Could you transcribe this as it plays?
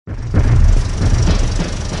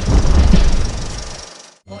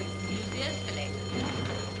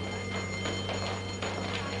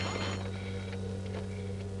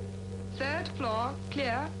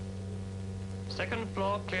Clear. Second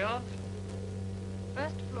floor clear.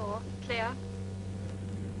 First floor clear.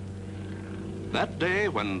 That day,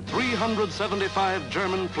 when 375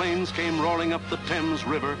 German planes came roaring up the Thames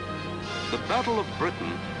River, the Battle of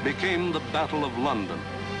Britain became the Battle of London.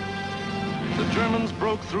 The Germans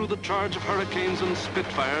broke through the charge of Hurricanes and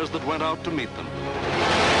Spitfires that went out to meet them.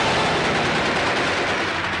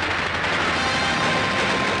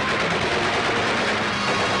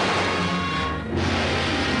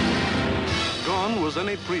 Gone was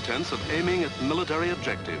any pretense of aiming at military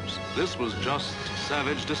objectives. This was just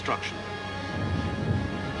savage destruction.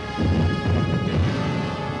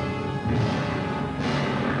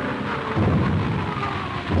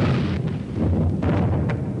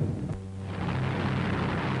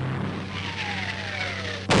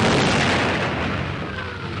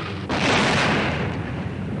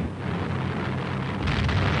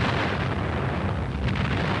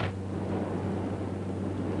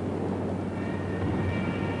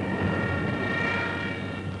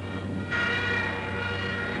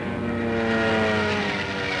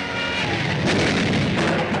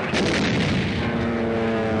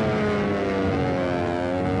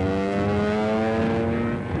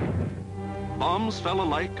 Bombs fell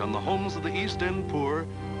alike on the homes of the East End poor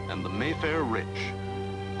and the Mayfair rich,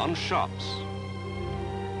 on shops,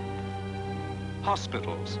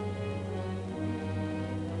 hospitals,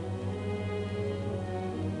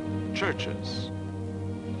 churches.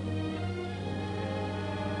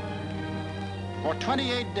 For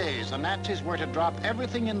 28 days, the Nazis were to drop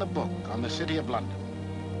everything in the book on the city of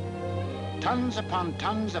London. Tons upon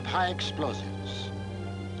tons of high explosives,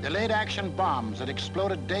 delayed action bombs that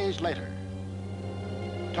exploded days later,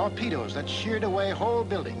 torpedoes that sheared away whole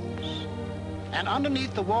buildings. And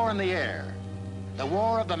underneath the war in the air, the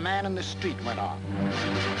war of the man in the street went on.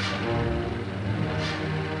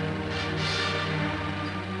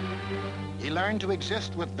 He learned to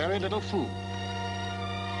exist with very little food.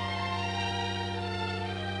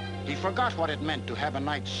 He forgot what it meant to have a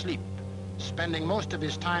night's sleep, spending most of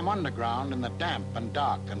his time underground in the damp and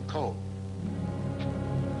dark and cold.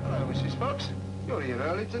 Hello, Mrs. Fox. You're here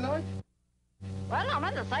early tonight. Well, I'm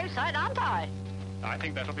on the safe side, aren't I? I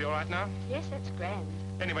think that'll be all right now. Yes, that's grand.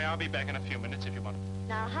 Anyway, I'll be back in a few minutes if you want.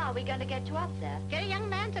 Now, how are we going to get you up there? Get a young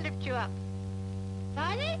man to lift you up.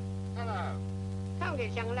 Barney? Hello. Come,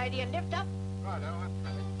 this young lady a lift up. Righto, I'm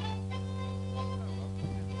coming.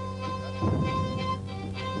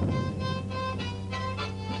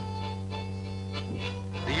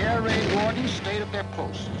 The air raid wardens stayed at their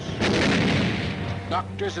posts.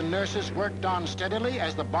 Doctors and nurses worked on steadily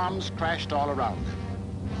as the bombs crashed all around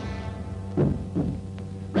them.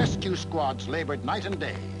 Rescue squads labored night and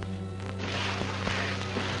day.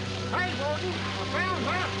 Hi, Warden. The ground's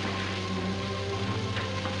up.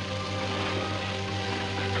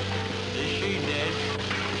 Is she dead?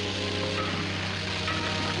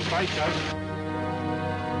 Right, Judge.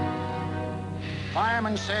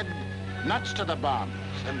 Firemen said, nuts to the bombs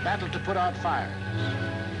and battled to put out fires.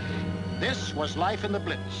 This was life in the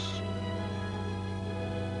Blitz.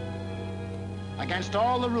 Against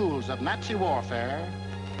all the rules of Nazi warfare,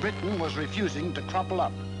 Britain was refusing to crumple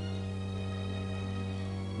up.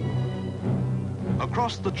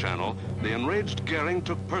 Across the Channel, the enraged Goering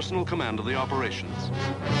took personal command of the operations.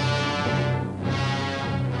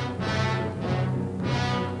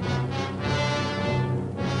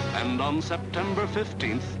 And on September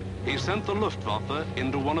 15th, he sent the Luftwaffe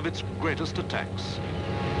into one of its greatest attacks.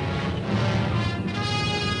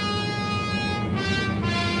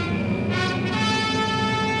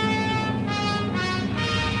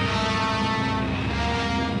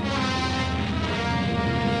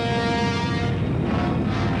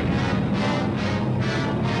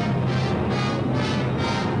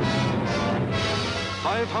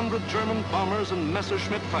 German bombers and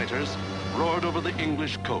Messerschmitt fighters roared over the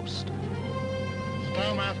English coast.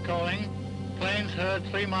 Snowmass calling. Planes heard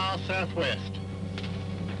 3 miles southwest.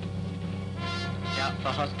 Shout for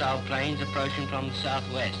hostile planes approaching from the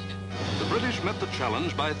southwest. The British met the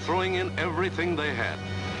challenge by throwing in everything they had.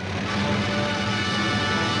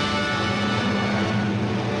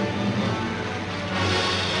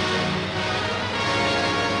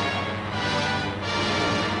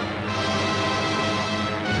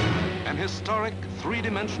 An historic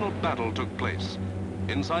three-dimensional battle took place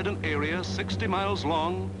inside an area 60 miles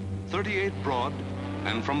long, 38 broad,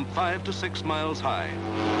 and from 5 to 6 miles high.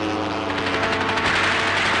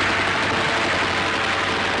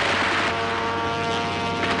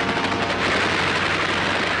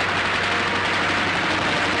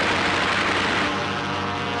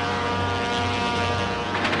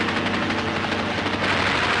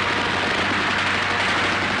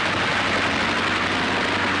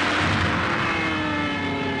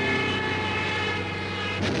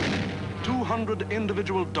 200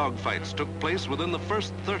 individual dogfights took place within the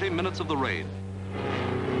first 30 minutes of the raid.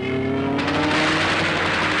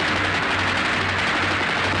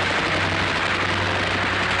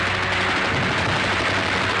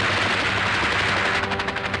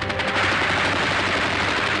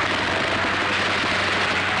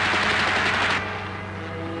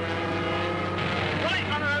 Right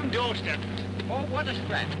on our own doorstep. Oh, what a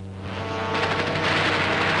scrap.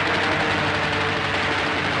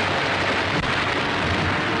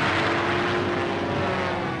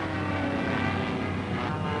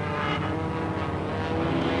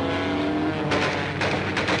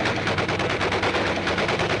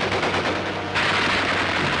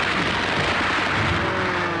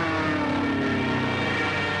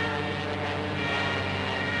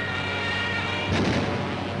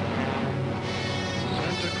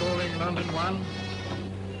 Centre calling London 1.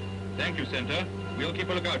 Thank you, Centre. We'll keep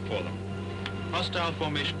a lookout for them. Hostile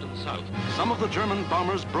formation to the south. Some of the German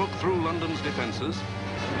bombers broke through London's defenses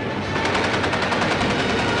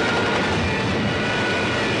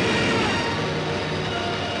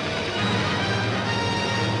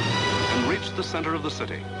and reached the center of the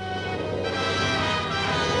city.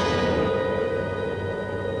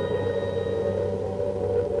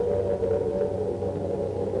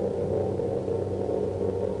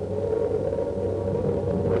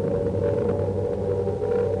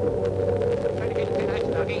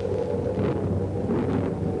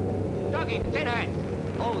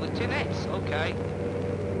 Oh, the tinettes, okay.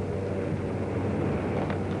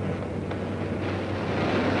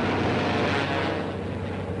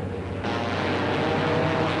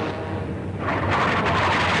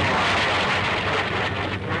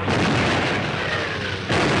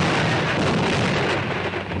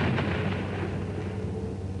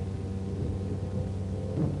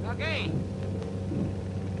 Doggy!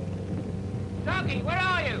 Doggy, where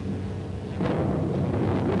are you?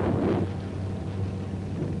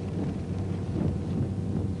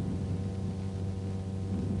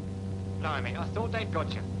 Blimey, I thought they'd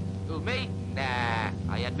got you. Who, me? Nah,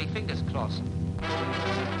 I had me fingers crossed.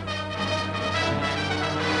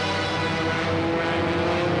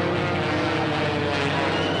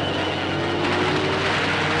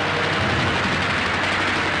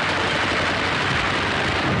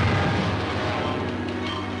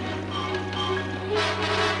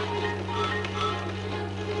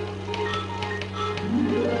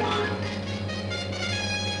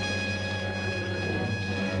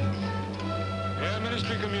 Air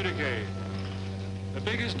Ministry communique. The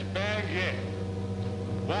biggest bag yet.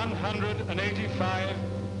 185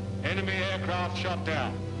 enemy aircraft shot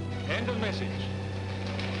down. End of message.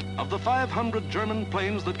 Of the 500 German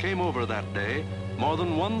planes that came over that day, more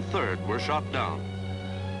than 1/3 were shot down.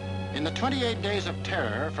 In the 28 days of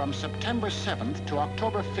terror from September 7th to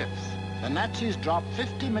October 5th, the Nazis dropped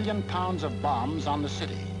 50 million pounds of bombs on the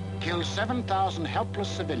city, killed 7,000 helpless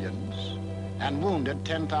civilians, and wounded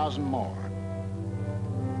 10,000 more.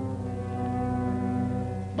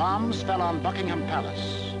 Bombs fell on Buckingham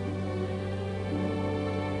Palace,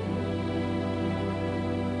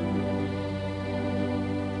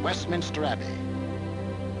 Westminster Abbey,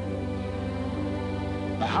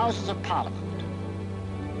 the Houses of Parliament,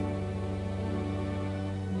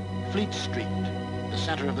 Fleet Street, the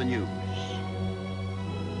center of the news,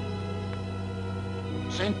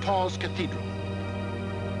 St. Paul's Cathedral.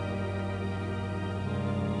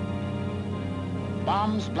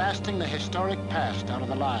 Bombs blasting the historic past out of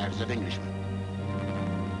the lives of Englishmen.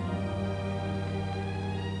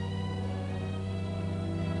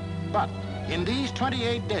 But in these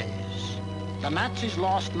 28 days, the Nazis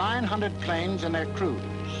lost 900 planes and their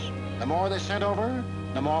crews. The more they sent over,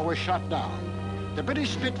 the more were shot down. The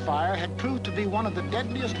British Spitfire had proved to be one of the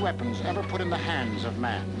deadliest weapons ever put in the hands of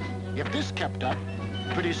man. If this kept up,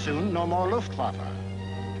 pretty soon no more Luftwaffe.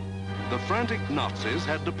 The frantic Nazis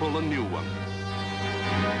had to pull a new one.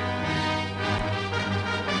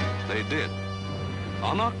 They did.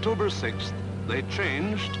 On October 6th, they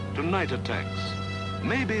changed to night attacks.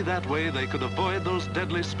 Maybe that way they could avoid those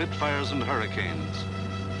deadly Spitfires and Hurricanes.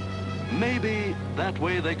 Maybe that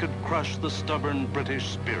way they could crush the stubborn British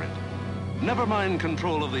spirit. Never mind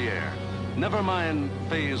control of the air. Never mind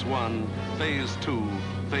Phase 1, Phase 2,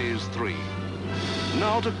 Phase 3.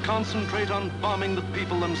 Now to concentrate on bombing the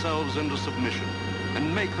people themselves into submission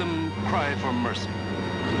and make them cry for mercy.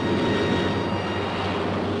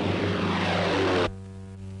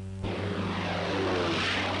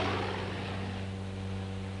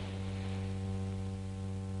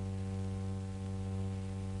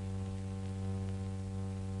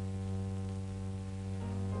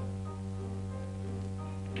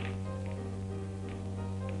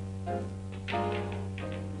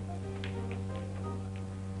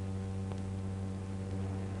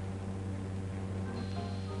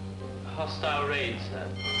 hostile raid, sir.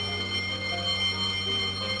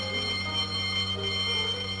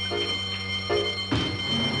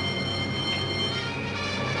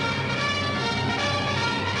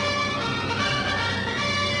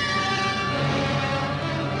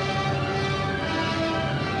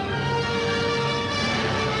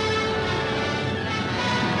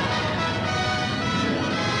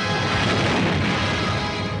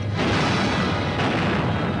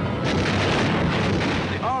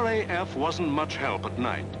 RAF wasn't much help at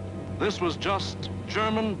night. This was just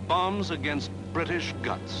German bombs against British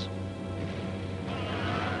guts.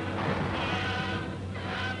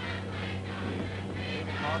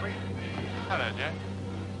 Harvey? Hello, Jack.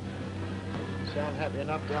 Sound happy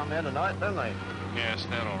enough down there tonight, don't they? Yes,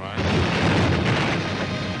 they're all right.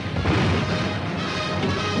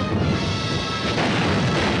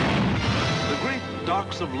 The great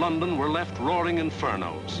docks of London were left roaring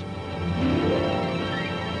infernos.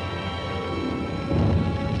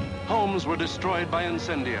 Homes were destroyed by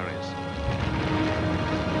incendiaries.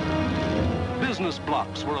 Business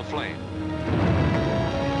blocks were aflame.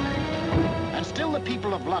 And still the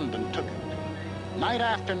people of London took it. Night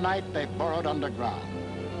after night, they burrowed underground.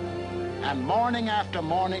 And morning after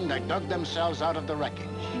morning, they dug themselves out of the wreckage.